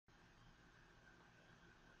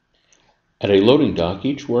At a loading dock,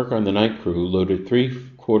 each worker on the night crew loaded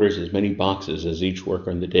 3/4 as many boxes as each worker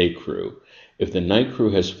on the day crew. If the night crew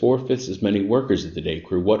has 4/5 as many workers as the day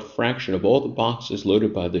crew, what fraction of all the boxes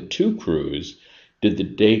loaded by the two crews did the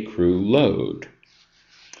day crew load?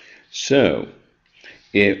 So,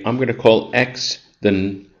 if I'm going to call X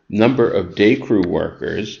the number of day crew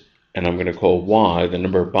workers, and I'm going to call Y the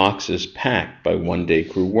number of boxes packed by one day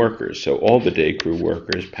crew worker. So all the day crew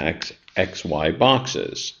workers pack XY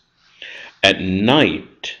boxes. At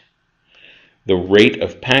night, the rate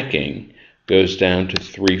of packing goes down to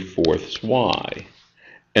 3/4 Y,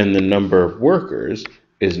 and the number of workers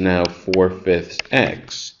is now 4/5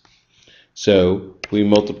 X. So we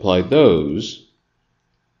multiply those,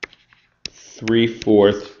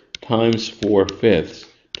 3/4 times 4/5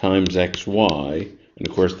 times XY, and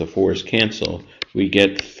of course the 4's cancel, we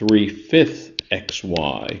get 3/5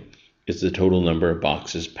 XY is the total number of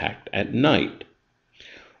boxes packed at night.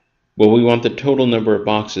 Well, we want the total number of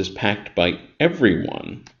boxes packed by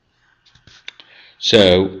everyone.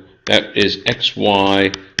 So that is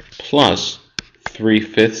XY plus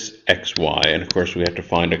 3/5 XY, and of course we have to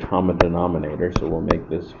find a common denominator, so we'll make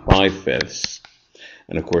this 5/5,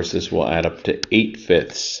 and of course this will add up to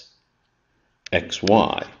 8/5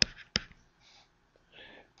 XY.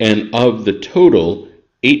 And of the total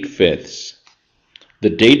 8/5, the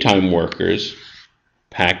daytime workers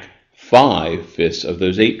pack 5/5 of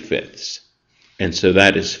those 8/5, and so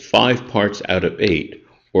that is 5 parts out of 8,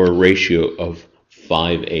 or a ratio of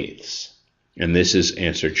 5/8, and this is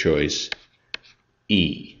answer choice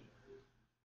E.